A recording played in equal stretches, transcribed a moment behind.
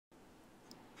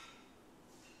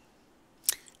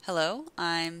Hello,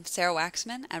 I'm Sarah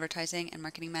Waxman, Advertising and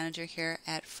Marketing Manager here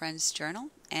at Friends Journal,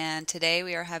 and today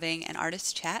we are having an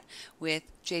artist chat with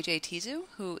JJ Tiziou,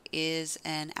 who is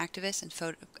an activist and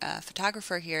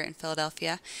photographer here in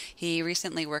Philadelphia. He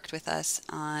recently worked with us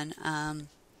on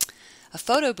a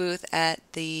photo booth at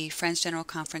the Friends General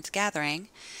Conference Gathering,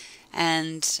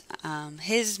 and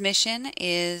his mission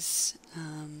is,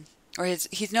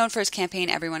 he's known for his campaign,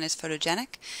 Everyone is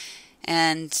Photogenic.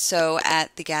 And so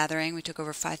at the gathering, we took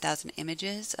over 5,000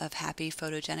 images of happy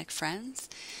photogenic friends.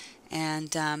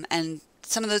 And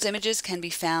some of those images can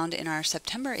be found in our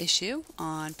September issue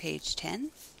on page 10.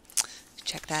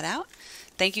 Check that out.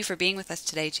 Thank you for being with us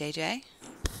today, JJ.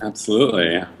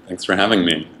 Absolutely. Yeah. Thanks for having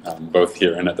me, both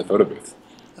here and at the photo booth.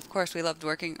 Of course, we loved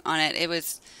working on it. It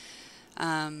was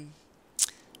a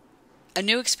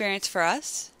new experience for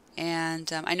us. And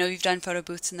I know you've done photo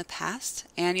booths in the past,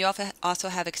 and you also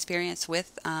have experience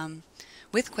with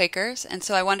Quakers. And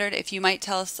so I wondered if you might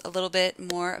tell us a little bit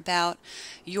more about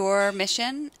your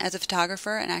mission as a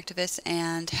photographer and activist,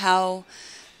 and how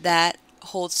that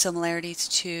holds similarities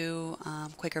to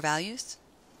Quaker values.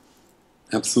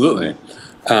 Absolutely.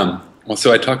 Well,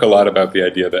 so I talk a lot about the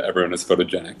idea that everyone is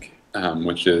photogenic,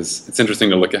 which is, it's interesting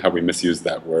to look at how we misuse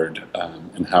that word,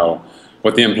 and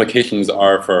what the implications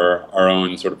are for our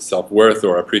own sort of self-worth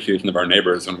or appreciation of our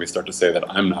neighbors when we start to say that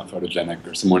I'm not photogenic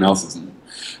or someone else isn't.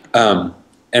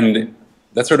 And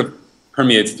that sort of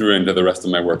permeates through into the rest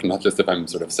of my work, not just if I'm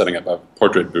sort of setting up a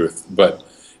portrait booth, but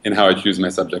in how I choose my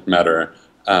subject matter.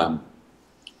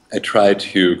 I try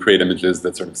to create images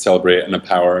that sort of celebrate and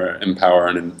empower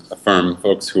and affirm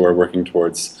folks who are working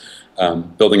towards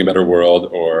building a better world,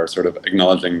 or sort of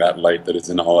acknowledging that light that is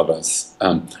in all of us.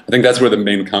 I think that's where the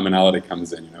main commonality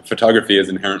comes in. Photography is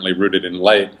inherently rooted in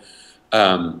light,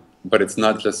 but it's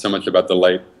not just so much about the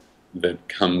light that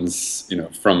comes,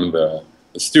 from the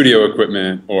studio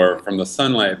equipment or from the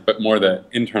sunlight, but more the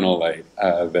internal light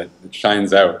that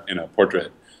shines out in a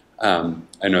portrait.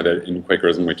 I know that in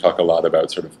Quakerism we talk a lot about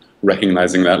sort of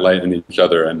recognizing that light in each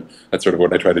other, and that's sort of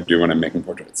what I try to do when I'm making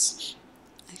portraits.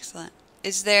 Excellent.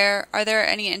 Are there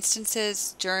any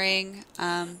instances during,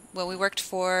 well, we worked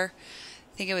for,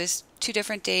 I think it was 2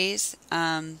 different days,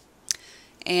 and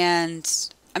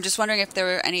I'm just wondering if there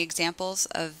were any examples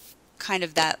of kind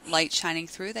of that light shining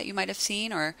through that you might have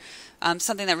seen, or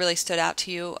something that really stood out to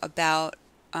you about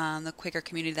the Quaker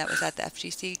community that was at the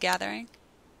FGC gathering?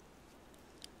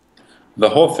 The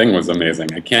whole thing was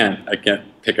amazing. I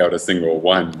can't pick out a single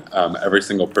one. Every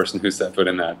single person who set foot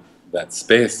in that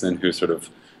space and who sort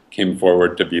of came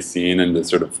forward to be seen and to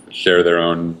sort of share their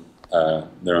own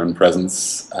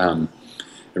presence, it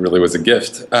really was a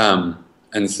gift.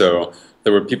 And so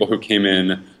there were people who came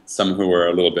in, some who were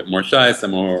a little bit more shy,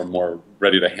 some who were more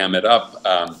ready to ham it up,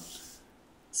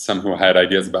 some who had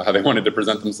ideas about how they wanted to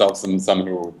present themselves, and some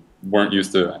who weren't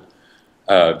used to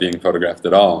being photographed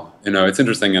at all. It's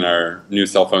interesting, in our new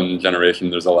cell phone generation,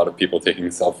 there's a lot of people taking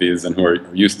selfies and who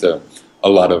are used to a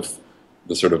lot of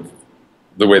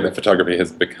the way that photography has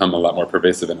become a lot more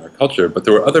pervasive in our culture. But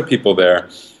there were other people there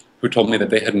who told me that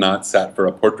they had not sat for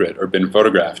a portrait or been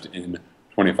photographed in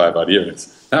 25 odd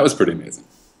years. That was pretty amazing.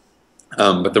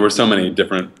 But there were so many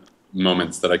different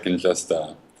moments that I can just,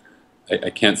 I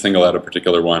can't single out a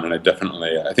particular one, and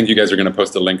I think you guys are going to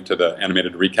post a link to the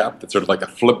animated recap that's sort of like a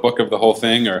flip book of the whole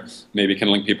thing, or maybe can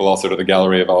link people also to the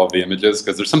gallery of all of the images,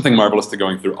 because there's something marvelous to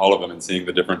going through all of them and seeing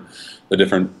the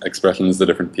different expressions, the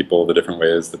different people, the different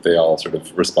ways that they all sort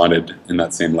of responded in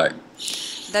that same light.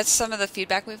 That's some of the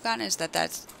feedback we've gotten, is that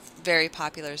that's very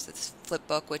popular, is this flip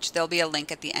book, which there'll be a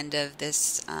link at the end of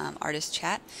this artist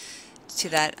chat to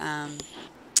that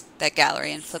that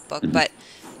gallery and flip book. Mm-hmm. But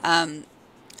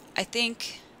I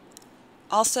think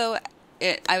also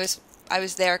I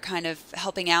was there kind of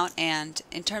helping out, and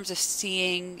in terms of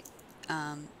seeing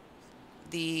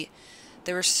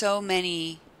there were so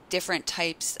many different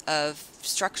types of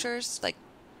structures, like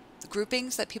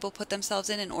groupings that people put themselves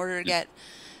in order to get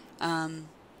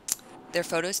their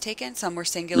photos taken. Some were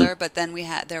singular, but then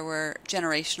there were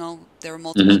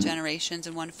multiple generations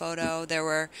in one photo. There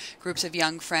were groups of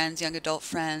young friends, young adult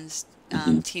friends,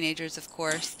 teenagers, of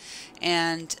course,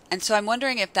 and so I'm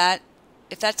wondering if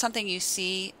that's something you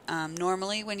see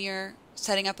normally when you're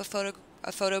setting up a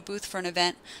photo booth for an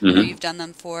event. I know you've done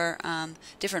them for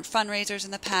different fundraisers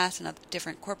in the past and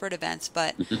different corporate events,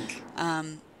 but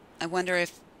I wonder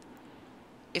if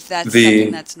that's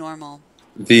something that's normal.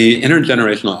 The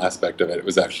intergenerational aspect of it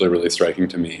was actually really striking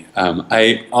to me.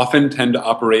 I often tend to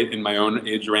operate in my own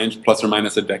age range, plus or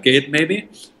minus a decade maybe,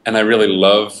 and I really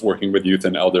love working with youth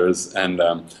and elders, and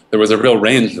there was a real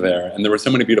range there, and there were so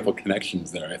many beautiful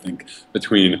connections there, I think,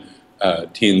 between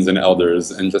teens and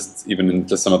elders, and just even in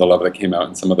just some of the love that came out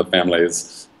in some of the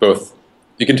families. Both,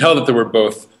 you can tell that there were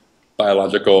both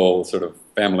biological sort of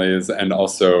families and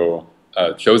also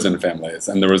chosen families,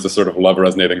 and there was a sort of love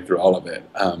resonating through all of it.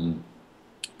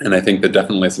 And I think that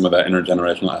definitely some of that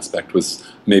intergenerational aspect was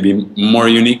maybe more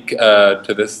unique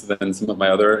to this than some of my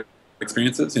other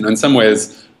experiences. You know, in some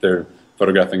ways, they're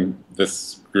photographing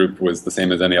this group was the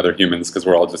same as any other humans because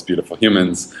we're all just beautiful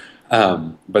humans.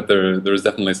 But there was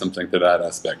definitely something to that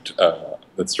aspect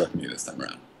that struck me this time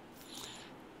around.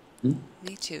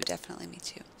 Me too, definitely me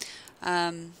too.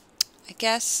 I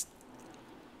guess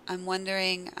I'm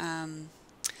wondering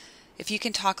if you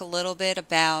can talk a little bit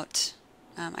about,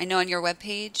 I know on your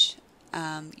webpage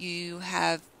you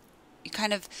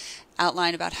kind of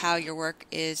outline about how your work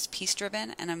is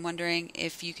peace-driven, and I'm wondering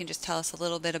if you can just tell us a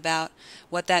little bit about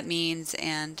what that means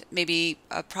and maybe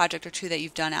a project or two that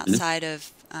you've done outside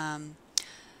of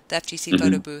the FGC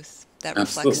photo booth that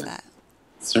reflects that.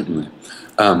 Certainly.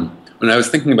 When I was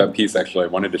thinking about peace, actually, I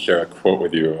wanted to share a quote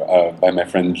with you by my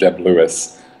friend Jeb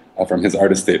Lewis from his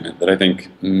artist statement that I think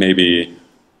maybe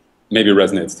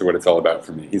resonates to what it's all about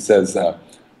for me. He says,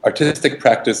 artistic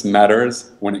practice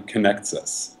matters when it connects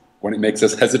us, when it makes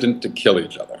us hesitant to kill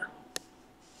each other.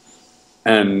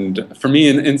 And for me,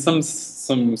 in some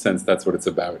sense, that's what it's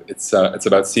about. It's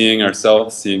about seeing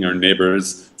ourselves, seeing our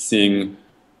neighbors, seeing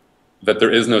that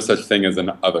there is no such thing as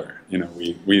an other. You know,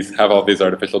 we have all these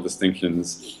artificial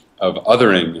distinctions of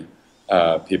othering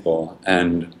people,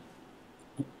 and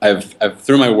I've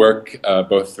through my work,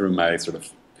 both through my sort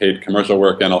of paid commercial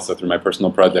work and also through my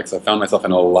personal projects, I've found myself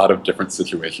in a lot of different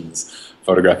situations,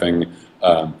 photographing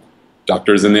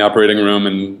doctors in the operating room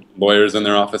and lawyers in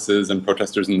their offices and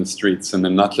protesters in the streets, and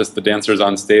then not just the dancers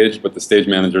on stage, but the stage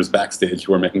managers backstage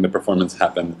who are making the performance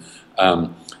happen,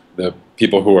 the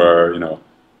people who are, you know,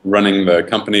 running the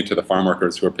company to the farm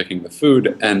workers who are picking the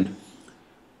food, and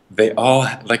they all,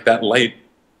 like that light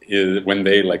is, when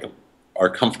they like are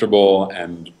comfortable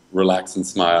and relax and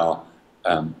smile,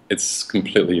 it's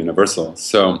completely universal.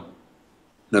 So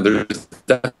there's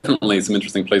definitely some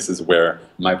interesting places where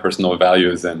my personal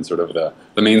values and sort of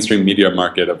the mainstream media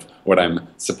market of what I'm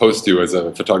supposed to as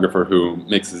a photographer who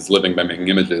makes his living by making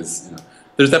images, you know,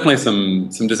 there's definitely some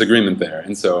disagreement there.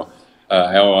 And so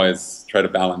I always try to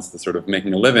balance the sort of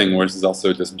making a living versus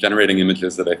also just generating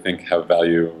images that I think have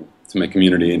value to my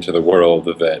community and to the world,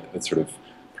 that sort of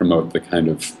promote the kind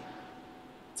of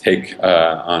take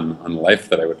on life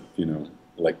that I would, you know,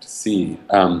 like to see.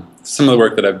 Some of the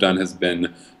work that I've done has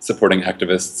been supporting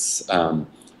activists,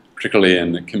 particularly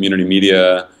in community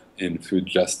media, in food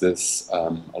justice,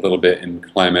 a little bit in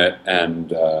climate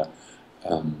and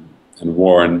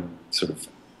war and sort of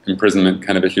imprisonment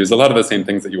kind of issues. A lot of the same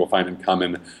things that you will find in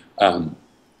common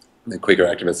that Quaker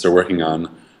activists are working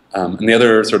on. And the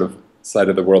other sort of side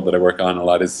of the world that I work on a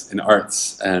lot is in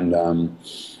arts and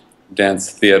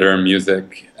dance, theater,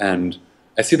 music, and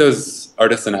I see those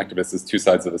artists and activists as two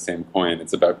sides of the same coin.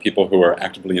 It's about people who are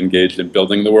actively engaged in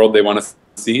building the world they want to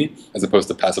see, as opposed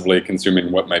to passively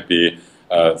consuming what might be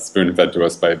spoon-fed to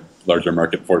us by larger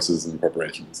market forces and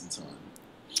corporations and so on.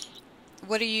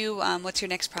 What are you, what's your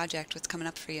next project? What's coming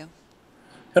up for you?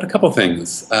 Got a couple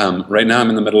things. Right now I'm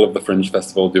in the middle of the Fringe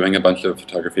Festival doing a bunch of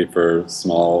photography for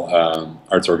small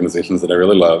arts organizations that I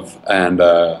really love. And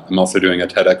I'm also doing a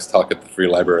TEDx talk at the Free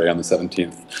Library on the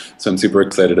 17th. So I'm super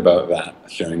excited about that,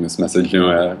 sharing this message in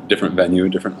a different venue,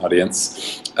 different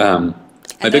audience. My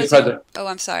big project...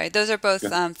 I'm sorry. Those are both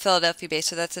Philadelphia-based.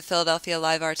 So that's the Philadelphia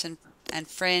Live Arts and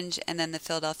Fringe, and then the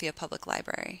Philadelphia Public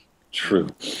Library. True.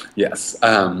 Yes.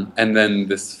 And then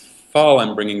this fall,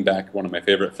 I'm bringing back one of my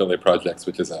favorite Philly projects,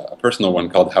 which is a personal one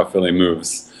called How Philly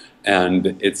Moves.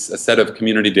 And it's a set of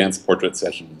community dance portrait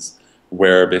sessions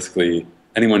where basically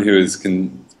anyone who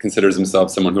considers himself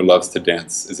someone who loves to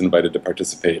dance is invited to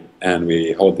participate. And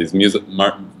we hold these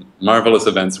marvelous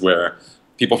events where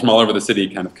people from all over the city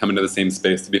kind of come into the same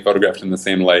space to be photographed in the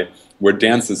same light, where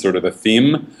dance is sort of the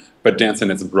theme, but dance in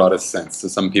its broadest sense. So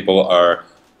some people are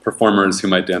performers who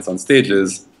might dance on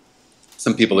stages.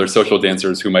 Some people are social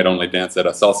dancers who might only dance at a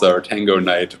salsa or tango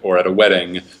night or at a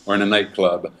wedding or in a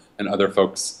nightclub, and other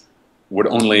folks would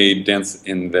only dance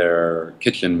in their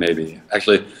kitchen maybe.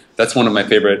 Actually, that's one of my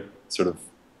favorite sort of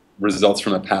results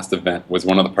from a past event, was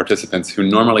one of the participants who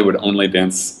normally would only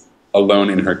dance alone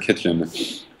in her kitchen.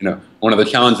 You know, one of the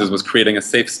challenges was creating a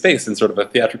safe space in sort of a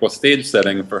theatrical stage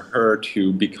setting for her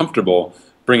to be comfortable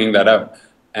bringing that out.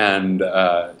 And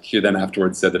she then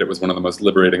afterwards said that it was one of the most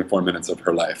liberating 4 minutes of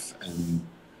her life.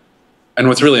 And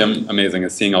what's really amazing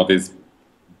is seeing all these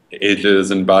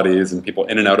ages and bodies and people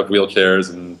in and out of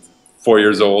wheelchairs and 4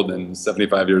 years old and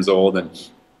 75 years old.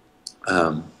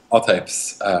 And all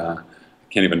types. I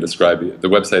can't even describe it. The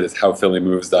website is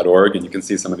howphillymoves.org, and you can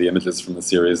see some of the images from the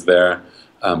series there.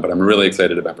 But I'm really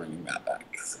excited about bringing that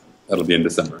back. So that'll be in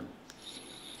December.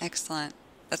 Excellent.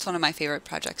 That's one of my favorite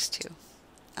projects too.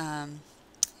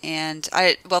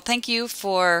 Well, thank you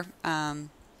for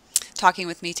talking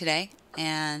with me today.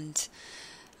 And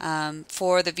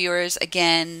for the viewers,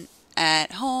 again,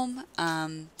 at home,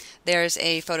 there's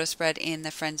a photo spread in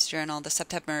the Friends Journal, the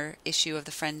September issue of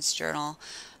the Friends Journal,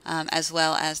 as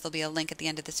well as there'll be a link at the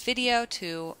end of this video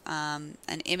to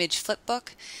an image flip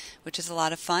book, which is a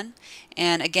lot of fun.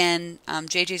 And again,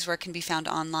 JJ's work can be found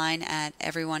online at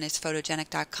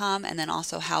everyoneisphotogenic.com, and then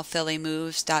also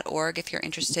howphillymoves.org if you're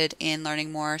interested in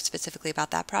learning more specifically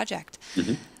about that project.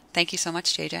 Thank you so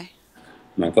much, JJ.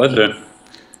 My pleasure.